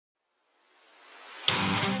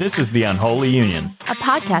This is The Unholy Union, a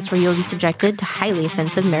podcast where you'll be subjected to highly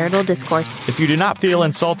offensive marital discourse. If you do not feel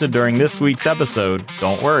insulted during this week's episode,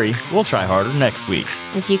 don't worry, we'll try harder next week.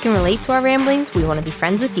 If you can relate to our ramblings, we want to be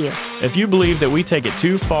friends with you. If you believe that we take it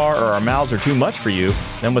too far or our mouths are too much for you,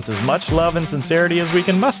 then with as much love and sincerity as we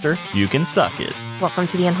can muster, you can suck it. Welcome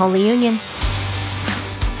to The Unholy Union.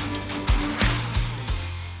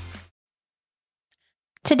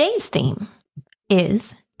 Today's theme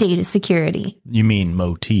is data security. You mean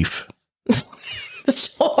motif?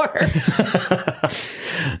 Sure.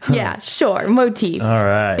 Yeah, sure. Motif. All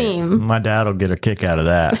right. Theme. My dad will get a kick out of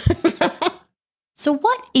that. So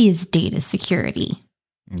what is data security?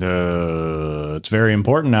 It's very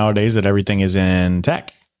important nowadays that everything is in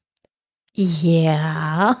tech.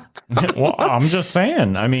 Yeah. Well, I'm just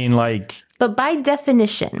saying. I mean, like... But by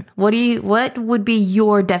definition, what would be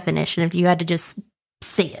your definition if you had to just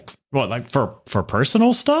say it? What, like for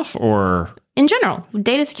personal stuff or... In general,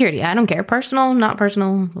 data security. I don't care. Personal, not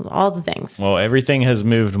personal, all the things. Well, everything has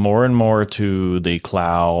moved more and more to the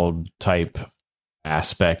cloud type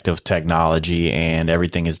aspect of technology, and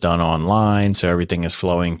everything is done online. So everything is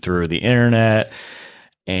flowing through the internet.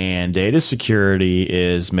 And data security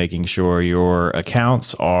is making sure your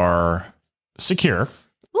accounts are secure.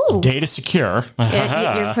 Ooh. Data secure.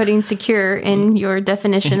 You're putting secure in your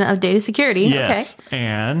definition of data security. Yes. Okay.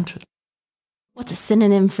 And what's a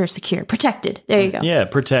synonym for secure? Protected. There you go. Yeah,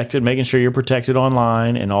 protected, making sure you're protected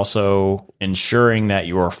online, and also ensuring that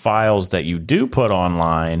your files that you do put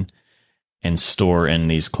online and store in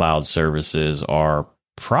these cloud services are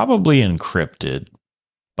probably encrypted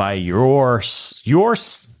by yourself.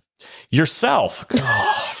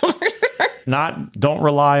 Don't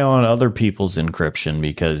rely on other people's encryption,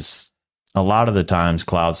 because a lot of the times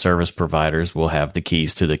cloud service providers will have the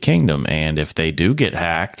keys to the kingdom. And if they do get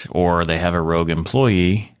hacked or they have a rogue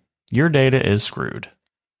employee, your data is screwed.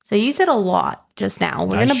 So you said a lot just now.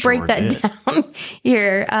 We're going to break that down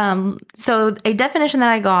here. So a definition that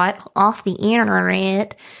I got off the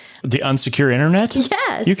internet. The unsecure internet?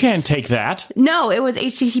 Yes. You can't take that. No, it was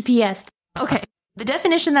HTTPS. Okay. The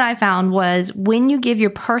definition that I found was when you give your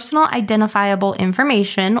personal identifiable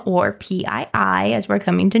information, or PII, as we're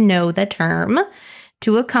coming to know the term,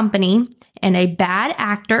 to a company, and a bad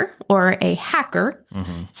actor or a hacker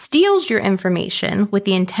steals your information with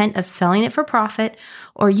the intent of selling it for profit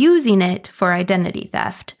or using it for identity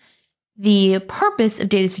theft. The purpose of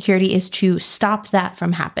data security is to stop that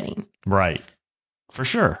from happening. Right. For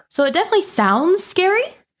sure. So it definitely sounds scary.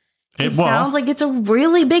 It sounds like it's a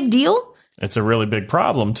really big deal. It's a really big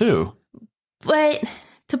problem, too. But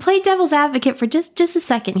to play devil's advocate for just a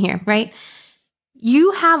second here, right?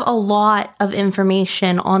 You have a lot of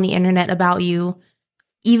information on the internet about you,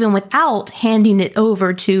 even without handing it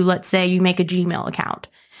over to, let's say, you make a Gmail account.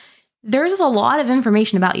 There's a lot of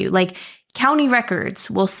information about you. Like county records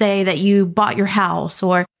will say that you bought your house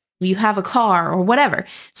or you have a car or whatever.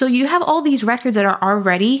 So you have all these records that are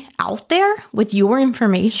already out there with your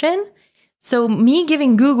information. So me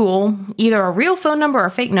giving Google either a real phone number or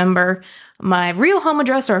a fake number, my real home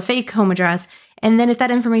address or a fake home address, and then if that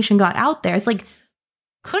information got out there, it's like,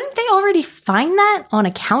 couldn't they already find that on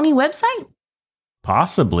a county website?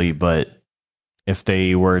 Possibly, but if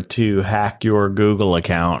they were to hack your Google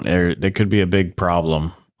account, there could be a big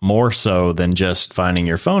problem. More so than just finding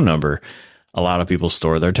your phone number. A lot of people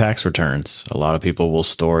store their tax returns. A lot of people will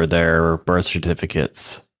store their birth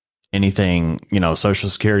certificates. Anything, Social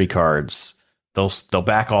Security cards, they'll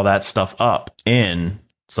back all that stuff up in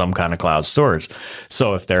some kind of cloud storage.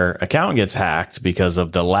 So if their account gets hacked because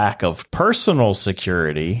of the lack of personal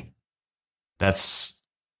security, that's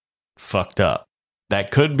fucked up. That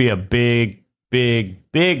could be a big, big,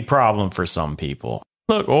 big problem for some people.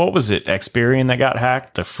 Look, what was it? Experian that got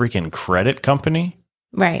hacked? The freaking credit company?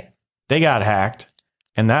 Right. They got hacked,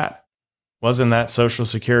 and wasn't that Social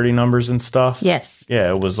Security numbers and stuff? Yes. Yeah,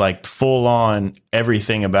 it was like full on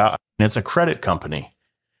everything about. And it's a credit company.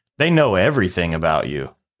 They know everything about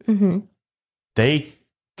you. Mm-hmm. They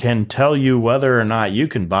can tell you whether or not you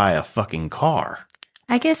can buy a fucking car.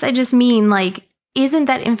 I guess I just mean, isn't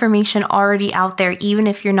that information already out there, even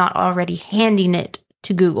if you're not already handing it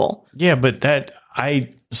to Google? Yeah, but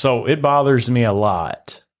so it bothers me a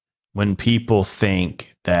lot when people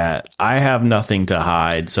think that I have nothing to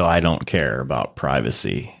hide, so I don't care about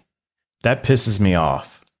privacy. That pisses me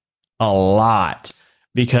off a lot,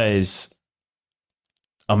 because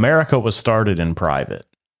America was started in private,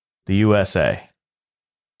 the USA.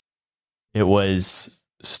 It was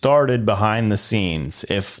started behind the scenes.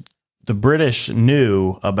 If the British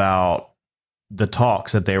knew about the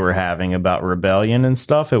talks that they were having about rebellion and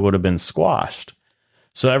stuff, it would have been squashed.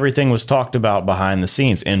 So everything was talked about behind the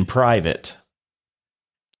scenes in private.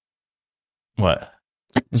 What?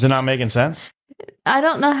 Is it not making sense? I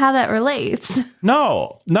don't know how that relates.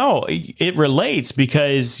 No, it relates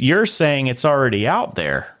because you're saying it's already out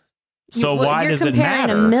there. So why does it matter? You're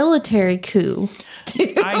comparing a military coup.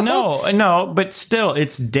 I know, but still,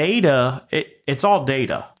 it's data. It's all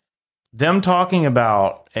data. Them talking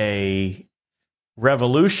about a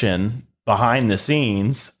revolution behind the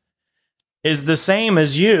scenes is the same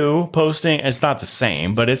as you posting. It's not the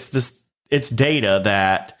same, but it's data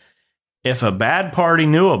that if a bad party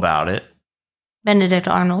knew about it, Benedict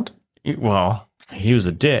Arnold. Well, he was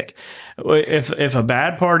a dick. If a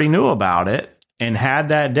bad party knew about it and had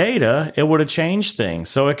that data, it would have changed things.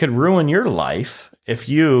 So it could ruin your life if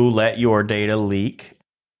you let your data leak.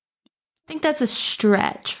 I think that's a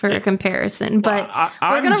stretch for a comparison, but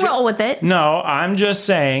we're going to roll with it. No, I'm just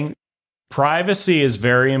saying privacy is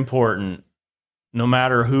very important no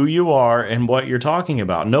matter who you are and what you're talking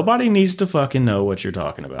about. Nobody needs to fucking know what you're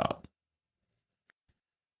talking about.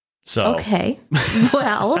 So. Okay.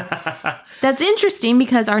 Well, that's interesting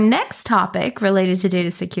because our next topic related to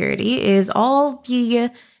data security is all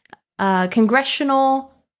the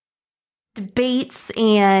congressional debates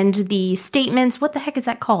and the statements. What the heck is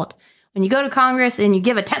that called? When you go to Congress and you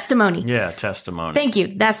give a testimony. Yeah, testimony. Thank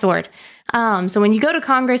you. That's the word. So when you go to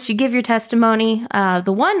Congress, you give your testimony.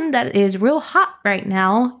 The one that is real hot right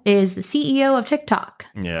now is the CEO of TikTok.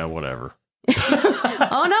 Yeah, whatever.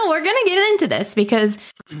 Oh, no, we're going to get into this because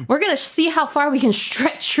we're going to see how far we can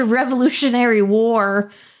stretch your Revolutionary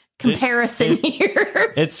War comparison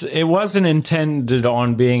here. It wasn't intended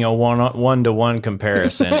on being a one-to-one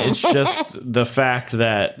comparison. It's just the fact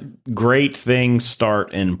that great things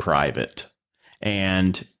start in private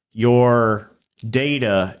and your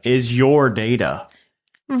data is your data.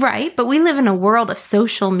 Right, but we live in a world of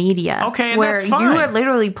social media. Okay, where that's fine. You are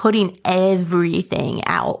literally putting everything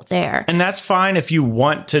out there. And that's fine if you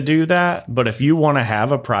want to do that, but if you want to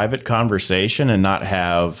have a private conversation and not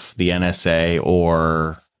have the NSA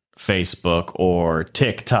or Facebook or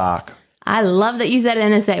TikTok. I love that you said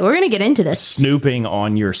NSA. We're going to get into this. Snooping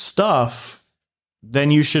on your stuff, then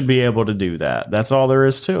you should be able to do that. That's all there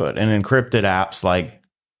is to it. And encrypted apps like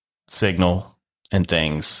Signal and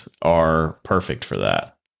things are perfect for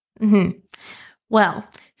that. Mm-hmm. Well,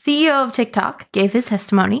 CEO of TikTok gave his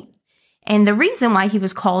testimony, and the reason why he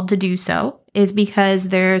was called to do so is because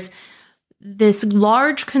there's this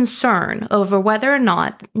large concern over whether or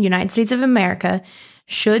not the United States of America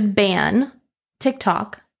should ban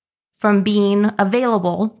TikTok from being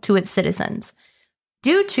available to its citizens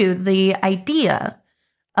due to the idea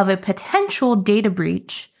of a potential data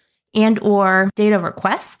breach and or data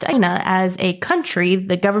request China as a country,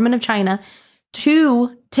 the government of China,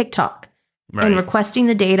 to TikTok and requesting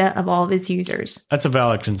the data of all of its users. That's a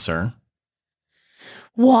valid concern.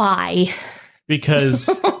 Why?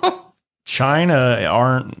 Because China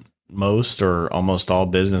aren't most or almost all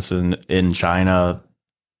businesses in China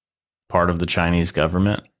part of the Chinese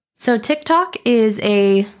government. So TikTok is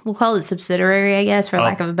we'll call it subsidiary, I guess, for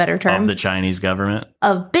lack of a better term. Of the Chinese government?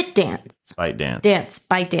 Of ByteDance.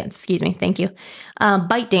 ByteDance. Excuse me. Thank you.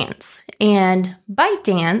 ByteDance. And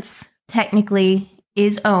ByteDance technically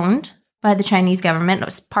is owned by the Chinese government. It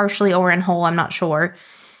was partially or in whole, I'm not sure.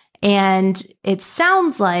 And it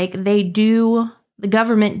sounds like the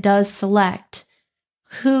government does select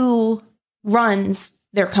who runs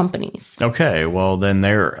their companies. Okay, well then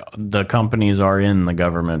the companies are in the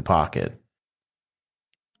government pocket.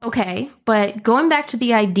 Okay, but going back to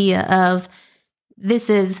the idea of this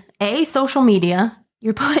is social media.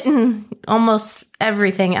 You're putting almost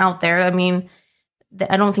everything out there. I mean,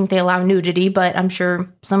 I don't think they allow nudity, but I'm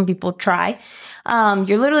sure some people try.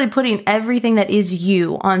 You're literally putting everything that is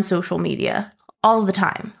you on social media all the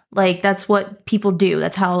time. Like, that's what people do.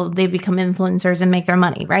 That's how they become influencers and make their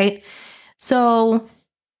money, right? So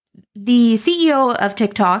the CEO of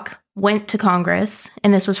TikTok went to Congress,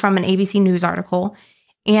 and this was from an ABC News article,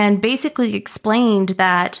 and basically explained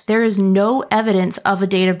that there is no evidence of a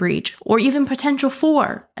data breach or even potential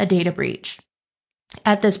for a data breach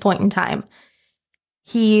at this point in time.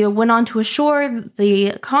 He went on to assure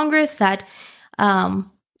the Congress that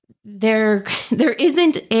there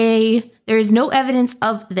is no evidence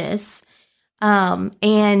of this,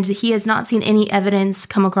 and he has not seen any evidence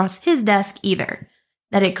come across his desk either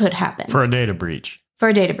that it could happen. For a data breach.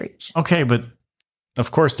 Okay, but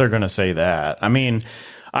of course they're going to say that. I mean,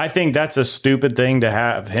 I think that's a stupid thing to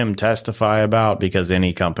have him testify about because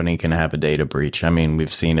any company can have a data breach. I mean,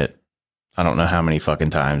 we've seen it, I don't know how many fucking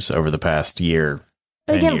times over the past year,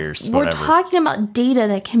 10 years, whatever. We're talking about data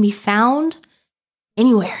that can be found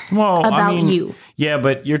anywhere Well, about you. Yeah,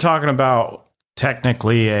 but you're talking about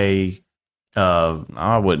technically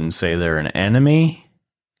I wouldn't say they're an enemy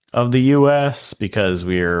of the U.S. because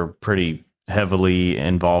we're pretty heavily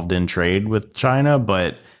involved in trade with China,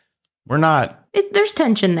 but we're not. There's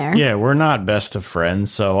tension there. Yeah, we're not best of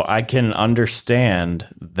friends, so I can understand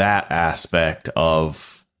that aspect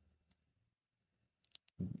of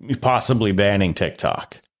possibly banning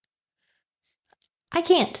TikTok. I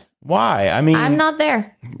can't. Why? I mean, I'm not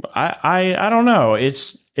there. I don't know.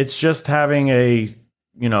 It's just having a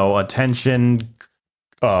attention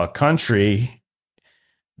country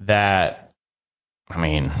that, I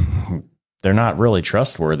mean, they're not really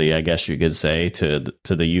trustworthy, I guess you could say, to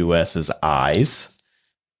the US's eyes.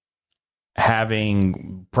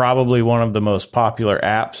 Having probably one of the most popular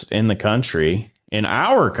apps in the country, in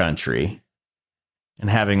our country, and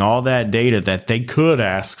having all that data that they could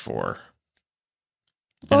ask for.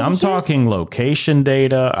 And I'm talking location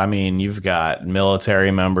data. I mean, you've got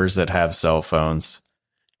military members that have cell phones.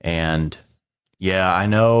 And yeah, I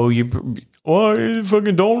know you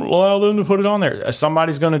fucking don't allow them to put it on there.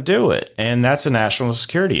 Somebody's going to do it. And that's a national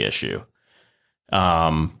security issue.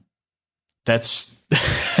 That's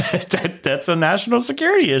that's a national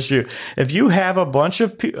security issue. If you have a bunch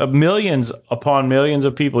of millions upon millions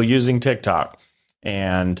of people using TikTok,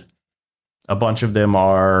 and a bunch of them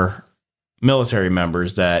are military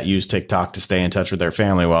members that use TikTok to stay in touch with their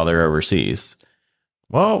family while they're overseas,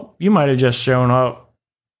 well, you might have just shown up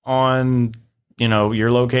on,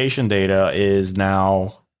 your location data is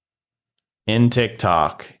now in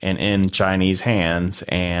TikTok and in Chinese hands,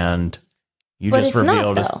 and you just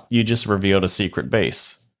revealed a secret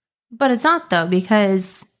base. But it's not, though,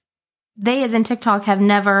 because they, as in TikTok, have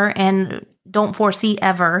never and don't foresee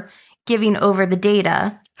ever giving over the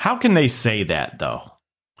data. How can they say that, though?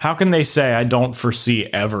 How can they say, I don't foresee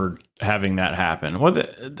ever having that happen? Well,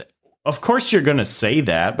 of course you're going to say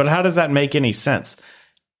that, but how does that make any sense?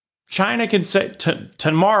 China can say,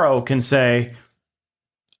 tomorrow can say,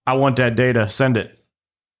 I want that data, send it.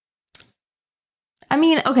 I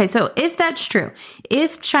mean, okay, so if that's true,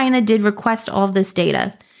 if China did request all of this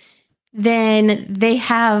data, then they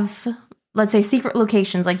have, let's say, secret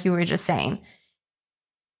locations like you were just saying.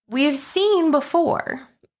 We have seen before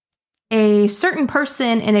a certain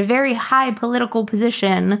person in a very high political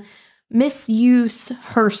position misuse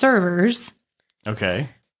her servers. Okay.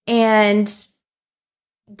 And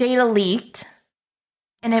data leaked.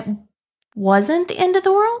 And it wasn't the end of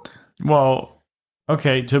the world? Well,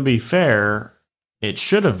 okay, to be fair, it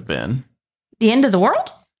should have been. The end of the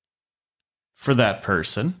world? For that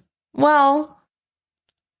person. Well,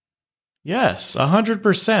 yes,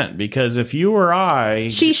 100%. Because if you or I...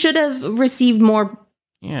 She should have received more...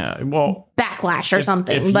 Yeah, well... backlash or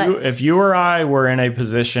something. If you or I were in a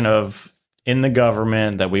position of, in the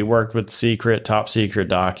government, that we worked with top secret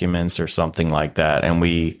documents or something like that, and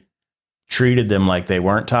we treated them like they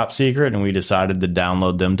weren't top secret, and we decided to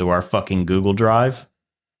download them to our fucking Google Drive,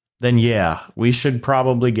 then yeah, we should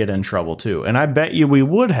probably get in trouble too. And I bet you we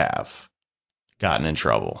would have gotten in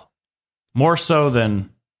trouble. More so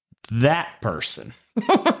than that person.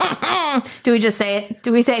 Do we just say it?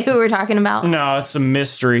 Do we say who we're talking about? No, it's a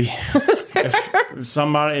mystery.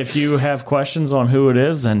 If you have questions on who it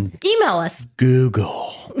is, then email us.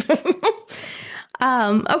 Google.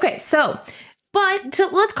 Okay, so,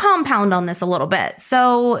 let's compound on this a little bit.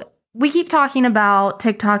 So we keep talking about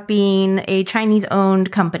TikTok being a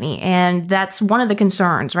Chinese-owned company, and that's one of the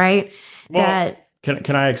concerns, right? Well,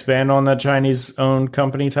 can I expand on that Chinese-owned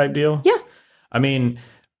company type deal? Yeah. I mean,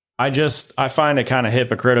 I find it kind of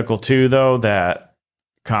hypocritical too, though, that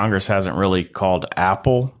Congress hasn't really called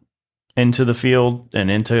Apple into the field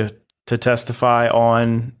and to testify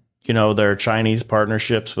on, their Chinese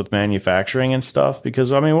partnerships with manufacturing and stuff.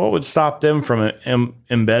 Because, I mean, what would stop them from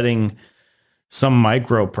embedding some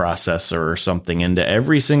microprocessor or something into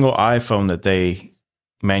every single iPhone that they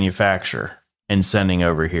manufacture and sending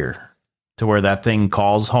over here to where that thing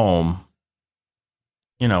calls home,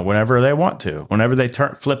 whenever they want to, whenever they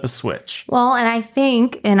flip a switch? Well, and I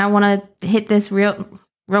think, and I want to hit this real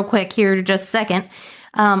quick here just a second.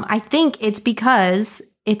 I think it's because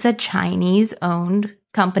it's a Chinese-owned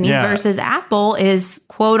company versus Apple is,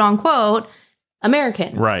 quote unquote,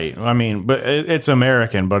 American. Right. I mean, but it's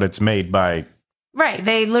American, but it's made by... Right.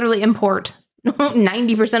 They literally import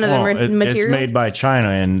 90% of the materials. It's made by China,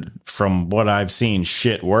 and from what I've seen,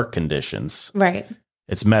 shit work conditions. Right.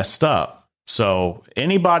 It's messed up. So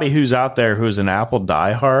anybody who's out there who's an Apple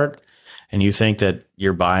diehard and you think that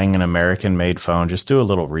you're buying an American-made phone, just do a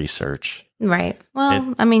little research. Right.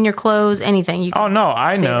 Well, your clothes, anything. You can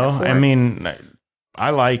I know. I mean, I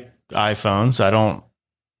like iPhones. I don't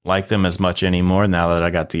like them as much anymore now that I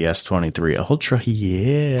got the S23 Ultra.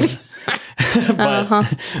 Yeah.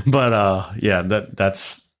 Yeah,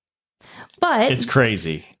 But it's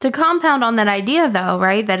crazy. to compound on that idea, though,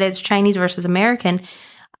 right, that it's Chinese versus American,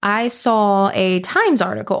 I saw a Times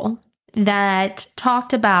article that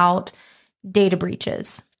talked about data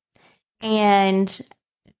breaches. And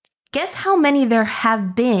guess how many there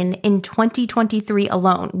have been in 2023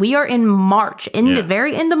 alone? We are in March, the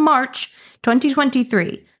very end of March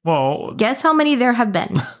 2023. Well, guess how many there have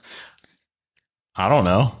been? I don't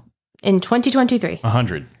know. In 2023.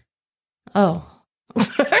 100. Oh.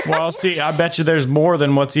 Well, see, I bet you there's more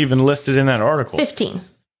than what's even listed in that article. 15.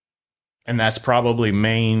 And that's probably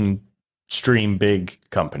mainstream big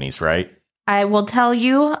companies, right? I will tell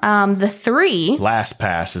you, the 3.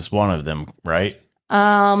 LastPass is one of them, right?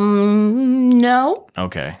 No.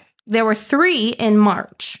 Okay. There were 3 in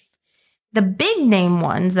March. The big name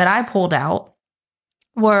ones that I pulled out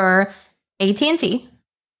were AT&T.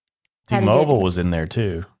 T-Mobile was in there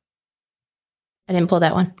too. I didn't pull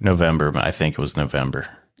that one. November, I think it was November.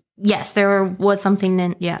 Yes, there was something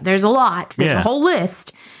in, there's a lot. There's a whole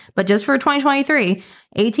list. But just for 2023,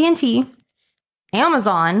 AT&T,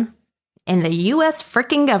 Amazon, and the U.S.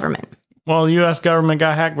 freaking government. Well, the U.S. government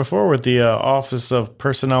got hacked before with the Office of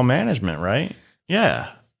Personnel Management, right?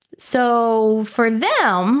 Yeah. So for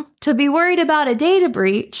them to be worried about a data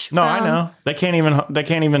breach. No, I know. They can't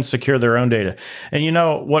even secure their own data. And you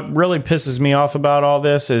know what really pisses me off about all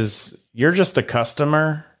this is you're just a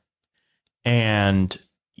customer and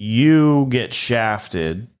you get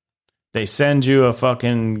shafted. They send you a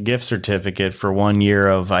fucking gift certificate for 1 year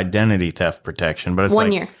of identity theft protection, but it's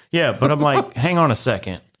 1 year. Yeah, but I'm like, hang on a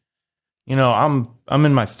second. You know, I'm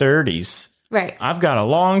in my 30s. Right. I've got a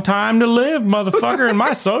long time to live, motherfucker, and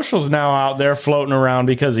my social's now out there floating around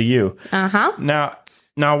because of you. Uh-huh. Now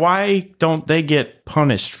why don't they get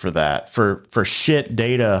punished for that? For shit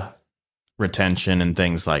data retention and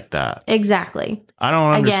things like that? Exactly. I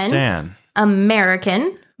don't understand. Again,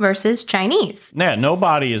 American versus Chinese. Yeah,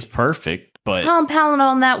 nobody is perfect, but compound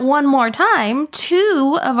on that one more time,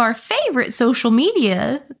 2 of our favorite social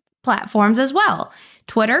media platforms as well.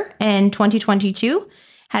 Twitter in 2022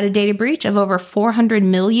 had a data breach of over 400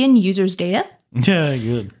 million users' data. Yeah,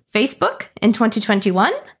 good. Facebook in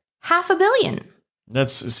 2021, 500 million.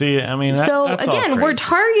 That's again, we're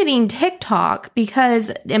targeting TikTok because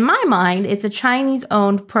in my mind, it's a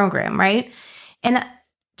Chinese-owned program, right? And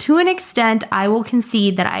to an extent, I will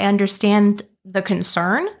concede that I understand the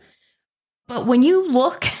concern. But when you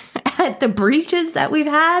look at the breaches that we've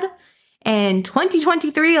had in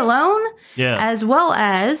 2023 alone, as well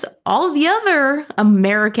as all the other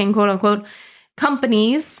American, quote unquote,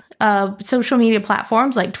 companies, social media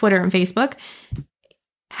platforms like Twitter and Facebook,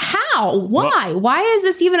 how? Why? Why is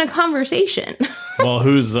this even a conversation? Well,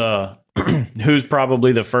 who's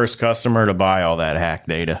probably the first customer to buy all that hack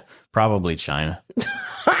data? Probably China.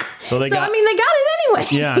 They got it anyway.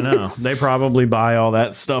 Yeah, I know. They probably buy all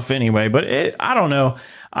that stuff anyway. But I don't know.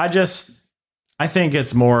 I think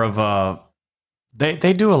it's more of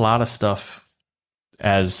they do a lot of stuff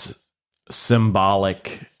as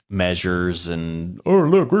symbolic measures and, oh,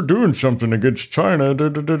 look, we're doing something against China.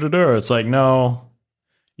 It's like, no,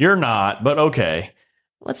 you're not, but okay.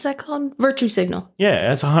 What's that called? Virtue signal. Yeah,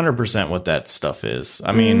 that's 100% what that stuff is.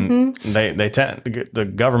 I mean,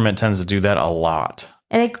 the government tends to do that a lot.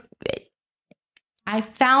 And I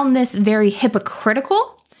found this very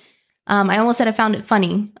hypocritical. I almost said I found it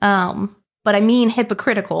funny, but I mean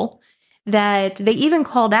hypocritical, that they even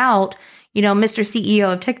called out, Mr.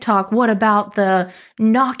 CEO of TikTok, what about the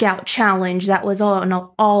knockout challenge that was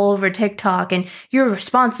all over TikTok, and you're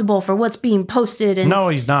responsible for what's being posted and no,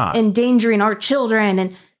 he's not endangering our children.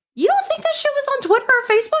 And you don't think that shit was on Twitter or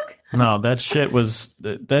Facebook? No,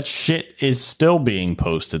 that shit is still being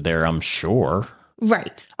posted there, I'm sure.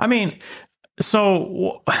 Right. I mean,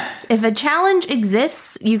 so if a challenge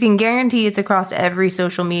exists, you can guarantee it's across every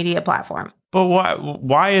social media platform. But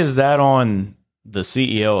why is that on the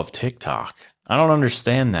CEO of TikTok? I don't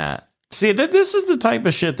understand that. See, this is the type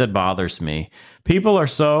of shit that bothers me. People are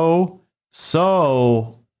so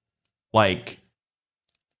like,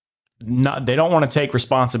 they don't want to take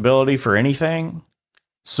responsibility for anything.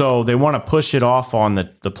 So they want to push it off on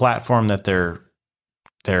the platform that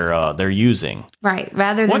they're using. Right.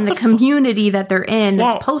 Rather than the community that they're in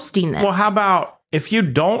that's posting this. Well, how about if you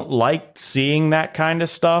don't like seeing that kind of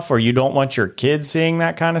stuff, or you don't want your kids seeing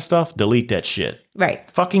that kind of stuff, delete that shit. Right.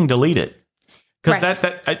 Fucking delete it. Because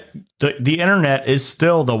the internet is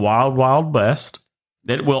still the wild, wild west.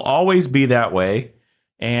 It will always be that way.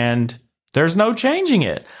 And there's no changing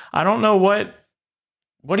it. I don't know what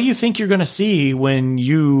what do you think you're going to see when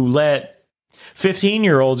you let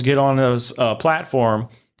 15-year-olds get on a platform,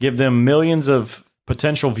 give them millions of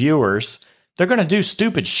potential viewers? They're going to do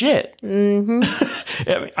stupid shit.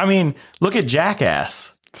 Mm-hmm. I mean, look at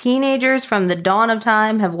Jackass. Teenagers from the dawn of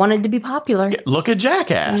time have wanted to be popular. Look at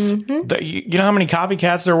Jackass. Mm-hmm. You know how many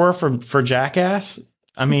copycats there were for Jackass?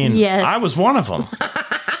 I mean, yes. I was one of them.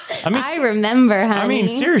 I remember, honey. I mean,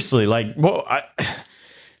 seriously, like, well,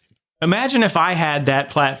 imagine if I had that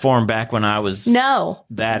platform back when I was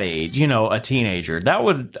that age, a teenager.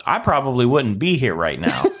 I probably wouldn't be here right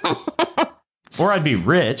now. Or I'd be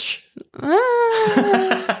rich.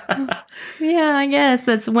 Yeah, I guess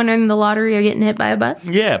that's winning the lottery or getting hit by a bus.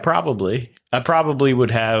 Yeah, probably. I probably would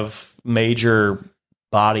have major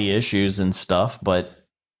body issues and stuff, but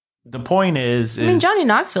the point is... I mean, Johnny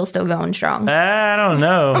Knoxville's still going strong. I don't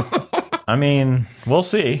know. I mean, we'll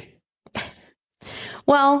see.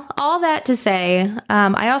 Well, all that to say,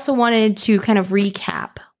 I also wanted to kind of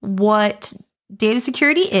recap what data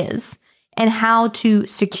security is and how to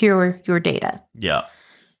secure your data. Yeah.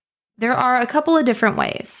 There are a couple of different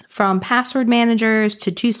ways, from password managers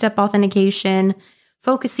to two-step authentication,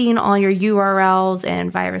 focusing on your URLs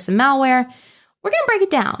and virus and malware. We're going to break it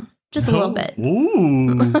down just a little bit.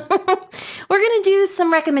 Ooh. We're going to do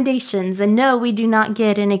some recommendations. And no, we do not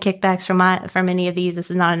get any kickbacks from any of these. This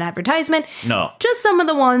is not an advertisement. No. Just some of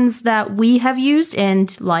the ones that we have used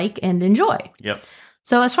and like and enjoy. Yep.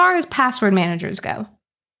 So as far as password managers go,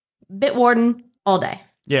 Bitwarden all day.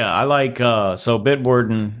 Yeah, I like, so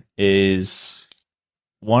Bitwarden is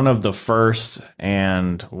one of the first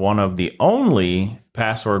and one of the only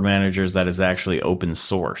password managers that is actually open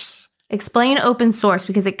source. Explain open source,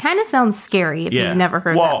 because it kind of sounds scary if you've never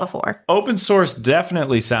heard that before. Open source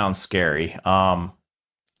definitely sounds scary.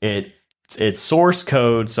 It's source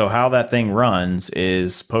code, so how that thing runs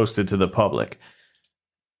is posted to the public.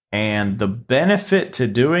 And the benefit to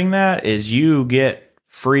doing that is you get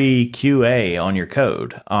free QA on your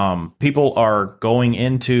code. People are going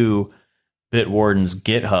into Bitwarden's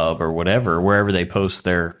GitHub or whatever, wherever they post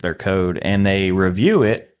their code, and they review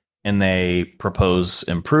it and they propose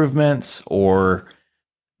improvements, or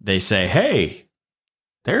they say, hey,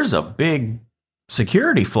 there's a big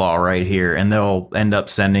security flaw right here. And they'll end up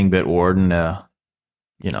sending Bitwarden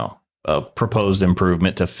a proposed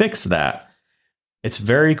improvement to fix that. It's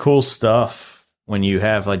very cool stuff when you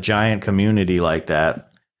have a giant community like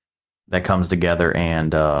that comes together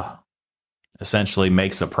and essentially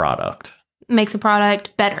makes a product. Makes a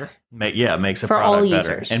product better. Makes a for product all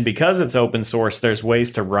better. Users. And because it's open source, there's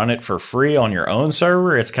ways to run it for free on your own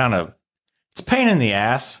server. It's a pain in the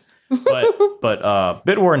ass. But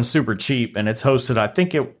Bitwarden's super cheap, and it's hosted. I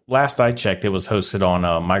think last I checked, it was hosted on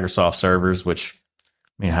Microsoft servers. Which,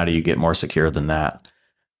 I mean, how do you get more secure than that?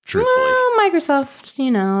 Truthfully, well, Microsoft,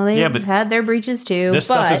 they've had their breaches too. This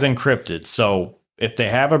stuff is encrypted, so if they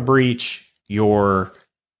have a breach, your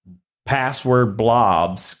password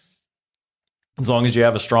blobs. As long as you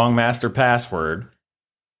have a strong master password,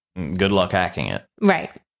 good luck hacking it. Right.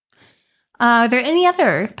 Are there any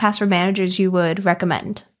other password managers you would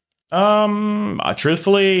recommend?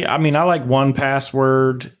 Truthfully, I mean, I like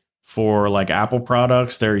 1Password for like Apple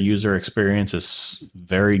products. Their user experience is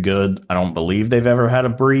very good. I don't believe they've ever had a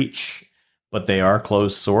breach, but they are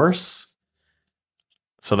closed source.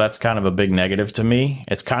 So that's kind of a big negative to me.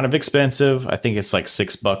 It's kind of expensive. I think it's like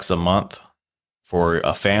 $6 a month for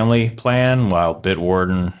a family plan, while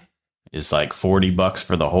Bitwarden is like $40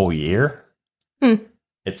 for the whole year.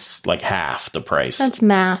 It's like half the price. That's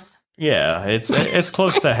math. Yeah, it's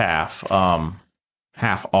close to half.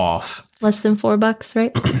 Half off. Less than $4,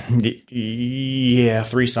 right? Yeah,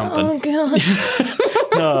 3 something. Oh god.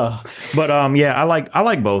 But I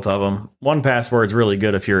like both of them. 1Password's really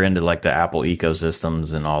good if you're into like the Apple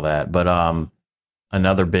ecosystems and all that. But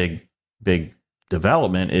another big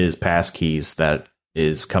development is Passkeys that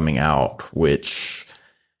is coming out, which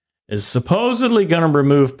is supposedly going to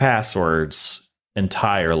remove passwords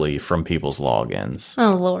entirely from people's logins.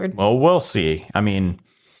 Oh, Lord. Well, we'll see. I mean,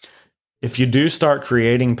 if you do start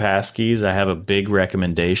creating passkeys, I have a big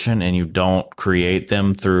recommendation, and you don't create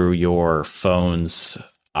them through your phone's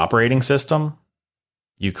operating system.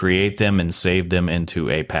 You create them and save them into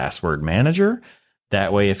a password manager.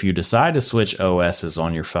 That way, if you decide to switch OSs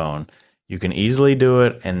on your phone, you can easily do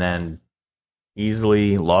it and then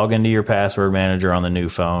easily log into your password manager on the new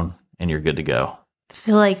phone, and you're good to go. I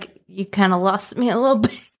feel like you kind of lost me a little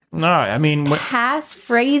bit. No, I mean... Pass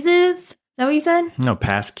phrases? Is that what you said? No,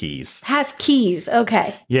 passkeys. Passkeys,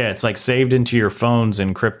 okay. Yeah, it's like saved into your phone's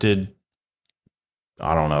encrypted,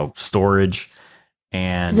 I don't know, storage.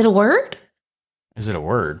 And is it a word? Is it a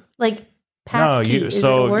word? Like pass key? Is it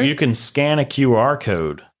a word? You can scan a QR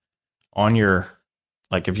code on your,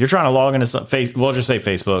 like if you're trying to log into some we'll just say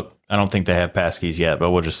Facebook. I don't think they have passkeys yet,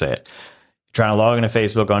 but we'll just say it. You're trying to log into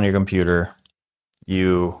Facebook on your computer.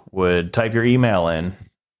 You would type your email in.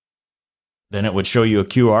 Then it would show you a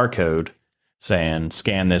QR code saying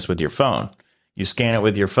scan this with your phone. You scan it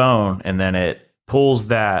with your phone, and then it pulls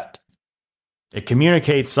that. It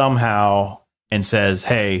communicates somehow and says,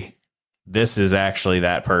 hey, this is actually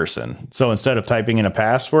that person. So instead of typing in a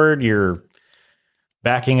password, you're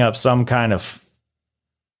backing up some kind of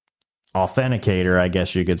authenticator, I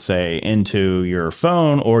guess you could say, into your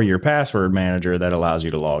phone or your password manager that allows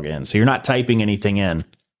you to log in. So you're not typing anything in.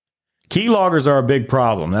 Keyloggers are a big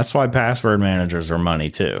problem. That's why password managers are money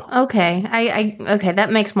too. Okay. Okay,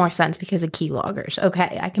 that makes more sense because of keyloggers.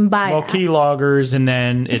 Okay, I can buy that. Keyloggers, and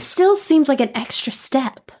then it still seems like an extra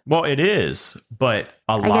step. Well, it is, but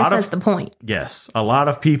I guess that's the point. Yes. A lot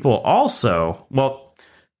of people also, well,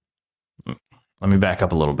 let me back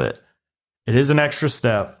up a little bit. It is an extra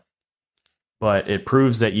step, but it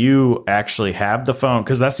proves that you actually have the phone.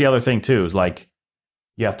 Because that's the other thing too, is like,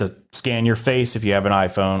 you have to scan your face if you have an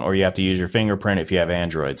iPhone, or you have to use your fingerprint if you have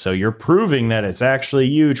Android. So you're proving that it's actually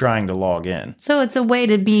you trying to log in. So it's a way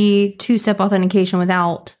to be two-step authentication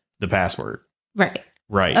without the password. Right.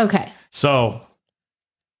 Right. Okay. So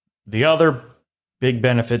the other big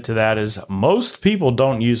benefit to that is most people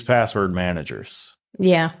don't use password managers.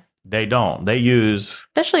 Yeah. They don't. They use...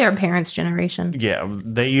 especially our parents' generation. Yeah.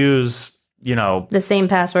 They use, the same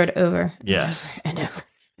password over. Yes. And over.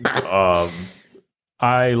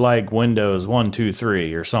 I like Windows 1, 2,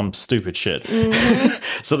 3 or some stupid shit.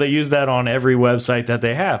 Mm-hmm. So they use that on every website that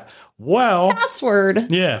they have. Well,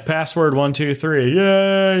 password. Yeah, password 1, 2, 3.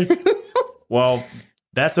 Yay. Well,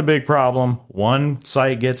 that's a big problem. One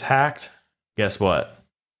site gets hacked. Guess what?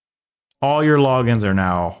 All your logins are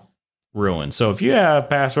now ruined. So if you have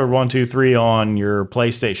password 1, 2, 3 on your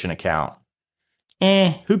PlayStation account,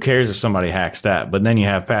 who cares if somebody hacks that? But then you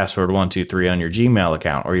have password 1, 2, 3 on your Gmail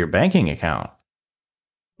account or your banking account.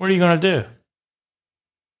 What are you going to do?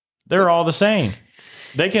 They're all the same.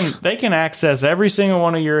 They can access every single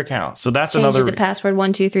one of your accounts. So that's Change another. It to password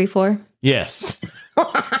 1, 2, 3, 4. Yes.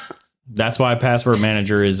 That's why password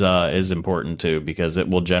manager is important too, because it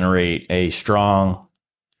will generate a strong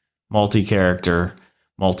multi-character,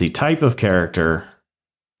 multi-type of character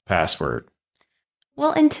password.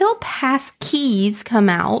 Well, until pass keys come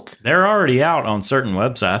out, they're already out on certain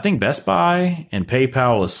websites. I think Best Buy and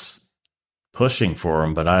PayPal was pushing for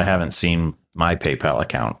them, but I haven't seen my PayPal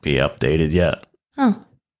account be updated yet. Oh,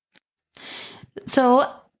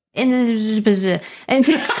 so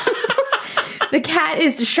the cat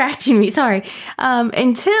is distracting me. Sorry.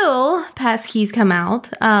 Until passkeys come out,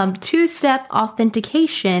 two-step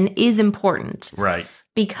authentication is important, right?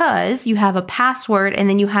 Because you have a password, and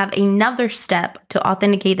then you have another step to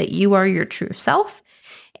authenticate that you are your true self,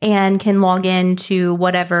 and can log into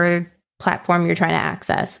whatever platform you're trying to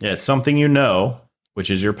access. Yeah, it's something you know,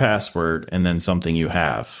 which is your password, and then something you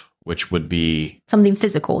have, which would be something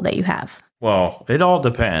physical that you have. Well, it all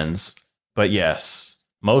depends, but yes,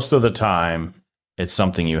 most of the time it's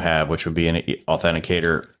something you have, which would be an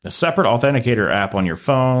authenticator, a separate authenticator app on your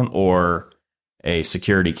phone, or a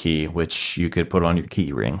security key, which you could put on your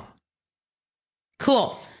key ring.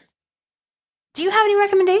 Cool. Do you have any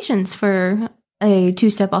recommendations for a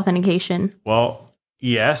two-step authentication? Well,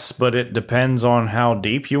 yes, but it depends on how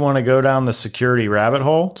deep you want to go down the security rabbit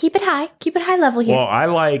hole. Keep it high. Keep it high level here. Well, I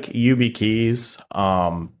like YubiKeys.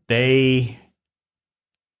 They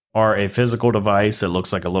are a physical device. It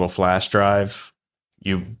looks like a little flash drive.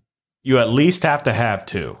 You at least have to have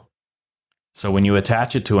two. So when you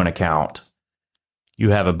attach it to an account, you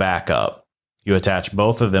have a backup. You attach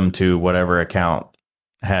both of them to whatever account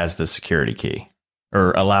has the security key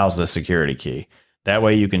or allows the security key. That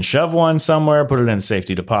way you can shove one somewhere, put it in a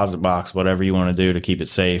safety deposit box, whatever you want to do to keep it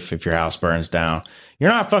safe if your house burns down. You're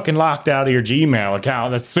not fucking locked out of your Gmail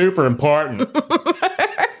account. That's super important.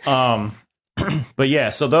 But yeah,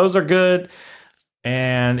 so those are good.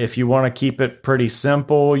 And if you want to keep it pretty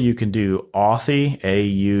simple, you can do Authy,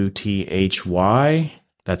 AUTHY.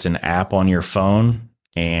 That's an app on your phone,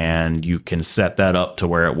 and you can set that up to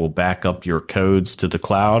where it will back up your codes to the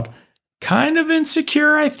cloud. Kind of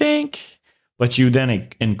insecure, I think. But you then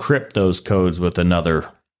encrypt those codes with another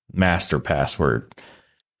master password.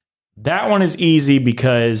 That one is easy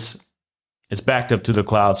because it's backed up to the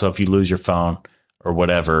cloud. So if you lose your phone or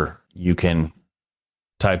whatever, you can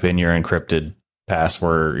type in your encrypted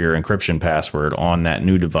password, your encryption password on that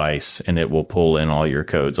new device, and it will pull in all your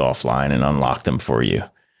codes offline and unlock them for you.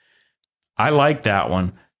 I like that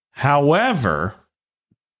one. However,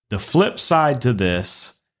 The flip side to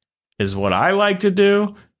this is what I like to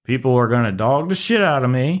do. People are going to dog the shit out of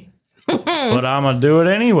me, but I'm going to do it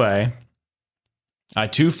anyway. I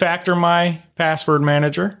two-factor my password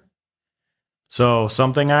manager. So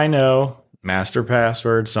something I know, master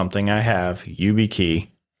password, something I have, YubiKey.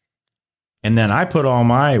 And then I put all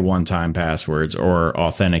my one-time passwords or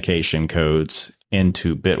authentication codes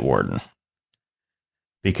into Bitwarden,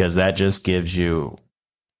 because that just gives you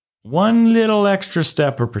one little extra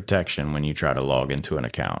step of protection when you try to log into an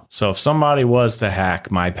account. So if somebody was to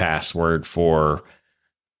hack my password for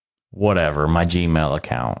whatever, my Gmail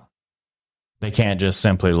account, they can't just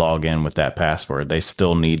simply log in with that password. They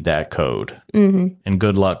still need that code. Mm-hmm. And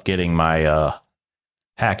good luck getting my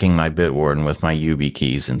hacking my Bitwarden with my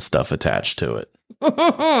YubiKeys and stuff attached to it.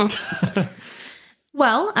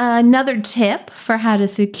 Well, another tip for how to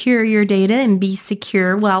secure your data and be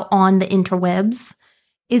secure while on the interwebs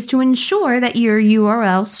is to ensure that your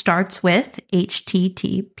URL starts with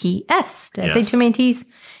HTTPS. Did I say too many T's?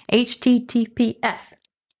 HTTPS.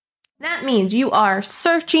 That means you are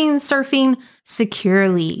surfing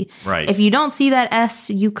securely. Right. If you don't see that S,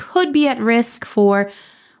 you could be at risk for,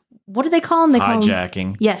 what do they call them?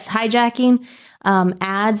 Hijacking. Yes, hijacking.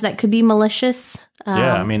 Ads that could be malicious.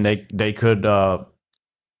 Yeah, I mean, they could...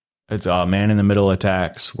 it's man-in-the-middle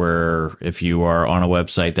attacks where if you are on a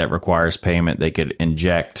website that requires payment, they could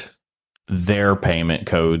inject their payment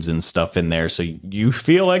codes and stuff in there. So you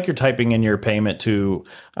feel like you're typing in your payment to,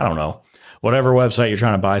 I don't know, whatever website you're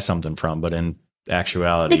trying to buy something from. But in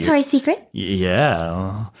actuality, Victoria's Secret.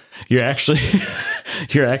 Yeah, you're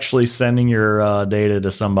actually sending your data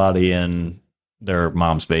to somebody in their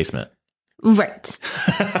mom's basement. Right.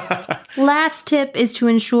 Last tip is to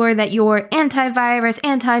ensure that your antivirus,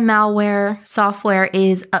 anti-malware software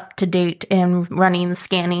is up to date and running,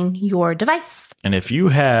 scanning your device. And if you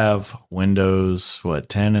have Windows,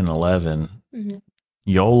 10 and 11,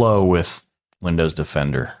 YOLO with Windows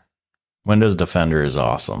Defender. Windows Defender is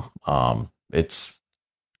awesome. It's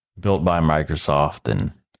built by Microsoft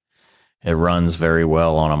and it runs very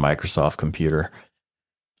well on a Microsoft computer.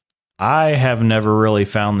 I have never really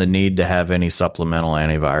found the need to have any supplemental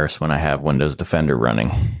antivirus when I have Windows Defender running.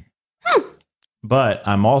 But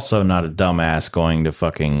I'm also not a dumbass going to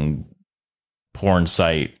fucking porn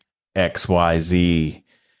site XYZ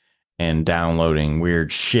and downloading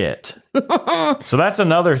weird shit. So that's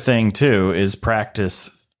another thing too, is practice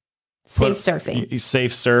safe surfing.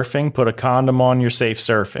 Safe surfing. Put a condom on your safe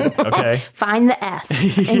surfing. Okay. Find the S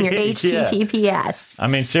in your HTTPS. I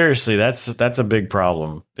mean, seriously, that's a big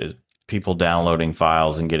problem. Is people downloading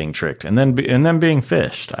files and getting tricked, and then being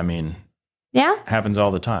phished. I mean, yeah, happens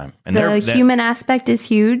all the time. And the human aspect is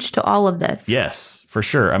huge to all of this. Yes, for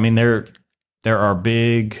sure. I mean, there are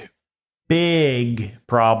big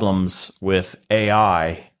problems with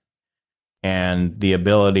AI and the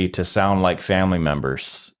ability to sound like family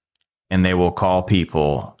members, and they will call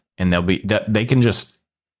people, and they can just,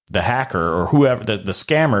 the hacker or whoever, the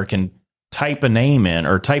scammer can type a name in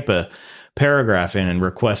or type a paragraph in and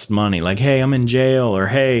request money, like, hey, I'm in jail, or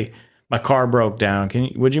hey, my car broke down,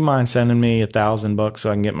 would you mind sending me $1,000 so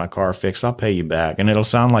I can get my car fixed? I'll pay you back. And it'll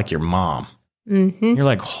sound like your mom. Mm-hmm. You're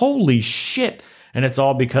like, holy shit. And it's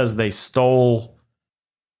all because they stole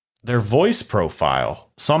their voice profile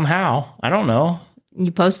somehow. I don't know.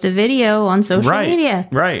 You post a video on social media,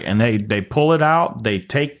 right? And they pull it out, they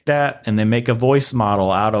take that, and they make a voice model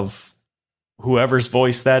out of whoever's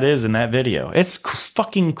voice that is in that video. It's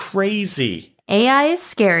fucking crazy. AI is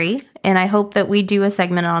scary, and I hope that we do a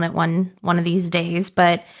segment on it one of these days.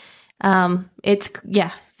 But it's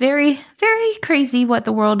very, very crazy what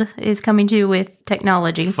the world is coming to with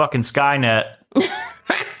technology. Fucking Skynet.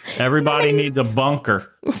 Everybody needs a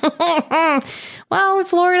bunker. Well, in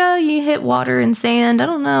Florida, you hit water and sand. I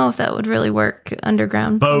don't know if that would really work.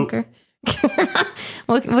 Underground bunker.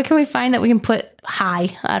 What can we find that we can put high?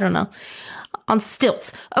 I don't know. On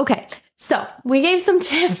stilts. Okay, so we gave some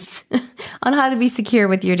tips on how to be secure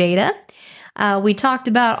with your data. We talked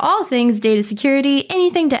about all things data security.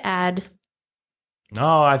 Anything to add?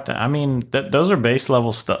 No, I mean those are base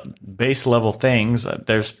level things.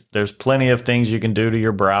 There's plenty of things you can do to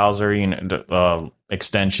your browser,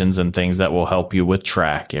 extensions and things that will help you with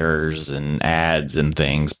track errors and ads and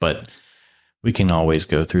things. But we can always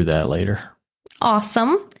go through that later.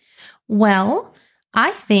 Awesome. Well,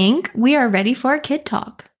 I think we are ready for our kid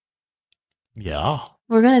talk. Yeah.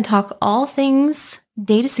 We're going to talk all things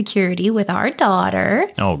data security with our daughter.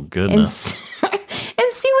 Oh, goodness.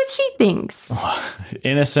 And see what she thinks.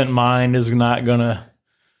 Innocent mind is not going to...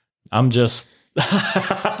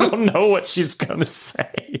 I don't know what she's going to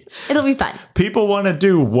say. It'll be fun. People want to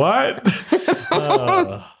do what?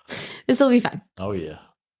 This will be fun. Oh, yeah.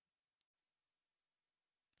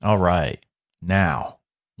 All right. Now,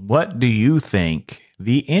 what do you think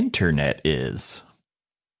the internet is?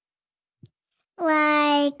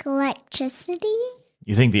 Like electricity?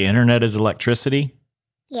 You think the internet is electricity?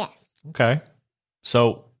 Yes. Okay.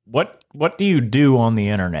 So, what do you do on the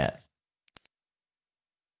internet?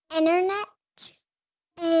 Internet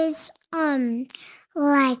is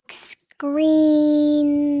like screens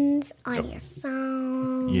on your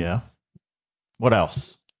phone. Yeah. What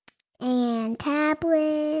else? And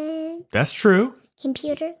tablets, That's true.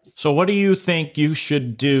 computers. So, what do you think you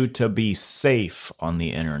should do to be safe on the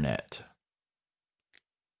internet?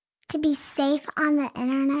 To be safe on the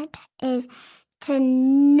internet is to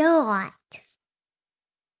not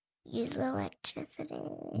use electricity.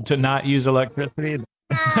 To not use electricity?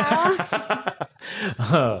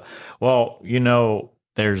 No. Well,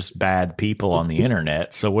 there's bad people on the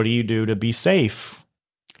internet. So, what do you do to be safe?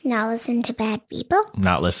 Not listen to bad people.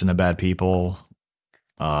 Not listen to bad people.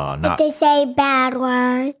 If Not they say bad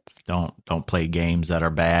words, don't play games that are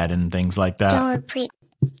bad and things like that. don't repeat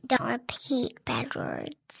bad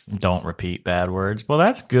words. Don't repeat bad words. Well,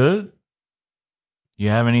 that's good. You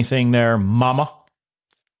have anything there, Mama?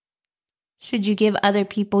 Should you give other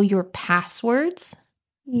people your passwords?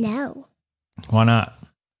 No. Why not?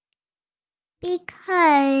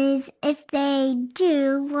 Because if they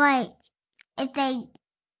do, like, if they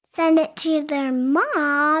send it to their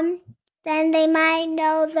mom, then they might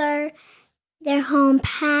know their home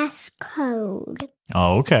passcode.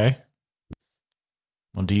 Oh, okay.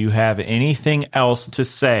 Well, do you have anything else to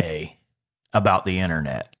say about the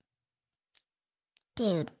internet?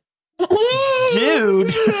 Dude.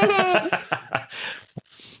 Dude.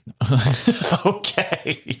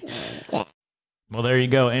 Okay. Well, there you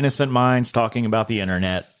go. Innocent minds talking about the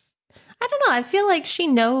internet. I don't know. I feel like she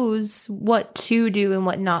knows what to do and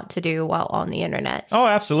what not to do while on the internet. Oh,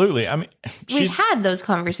 absolutely. I mean, We've had those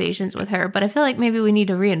conversations with her, but I feel like maybe we need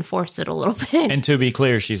to reinforce it a little bit. and to be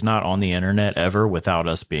clear, she's not on the internet ever without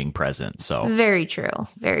us being present. So Very true.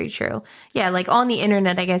 Very true. Yeah, like on the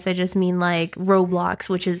internet, I guess I just mean like Roblox,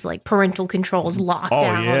 which is like parental controls locked oh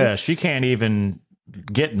down. yeah, she can't even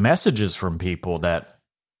get messages from people that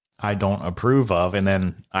I don't approve of. And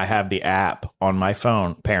then I have the app on my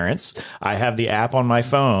phone. Parents, I have the app on my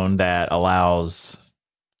phone that allows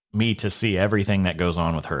me to see everything that goes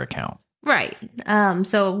on with her account. Right.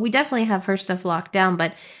 So we definitely have her stuff locked down,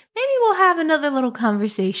 but maybe we'll have another little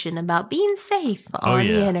conversation about being safe on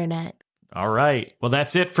the internet. All right. Well,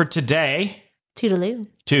 that's it for today. Toodaloo.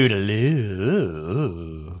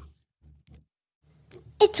 Toodaloo.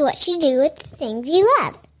 It's what you do with the things you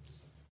love.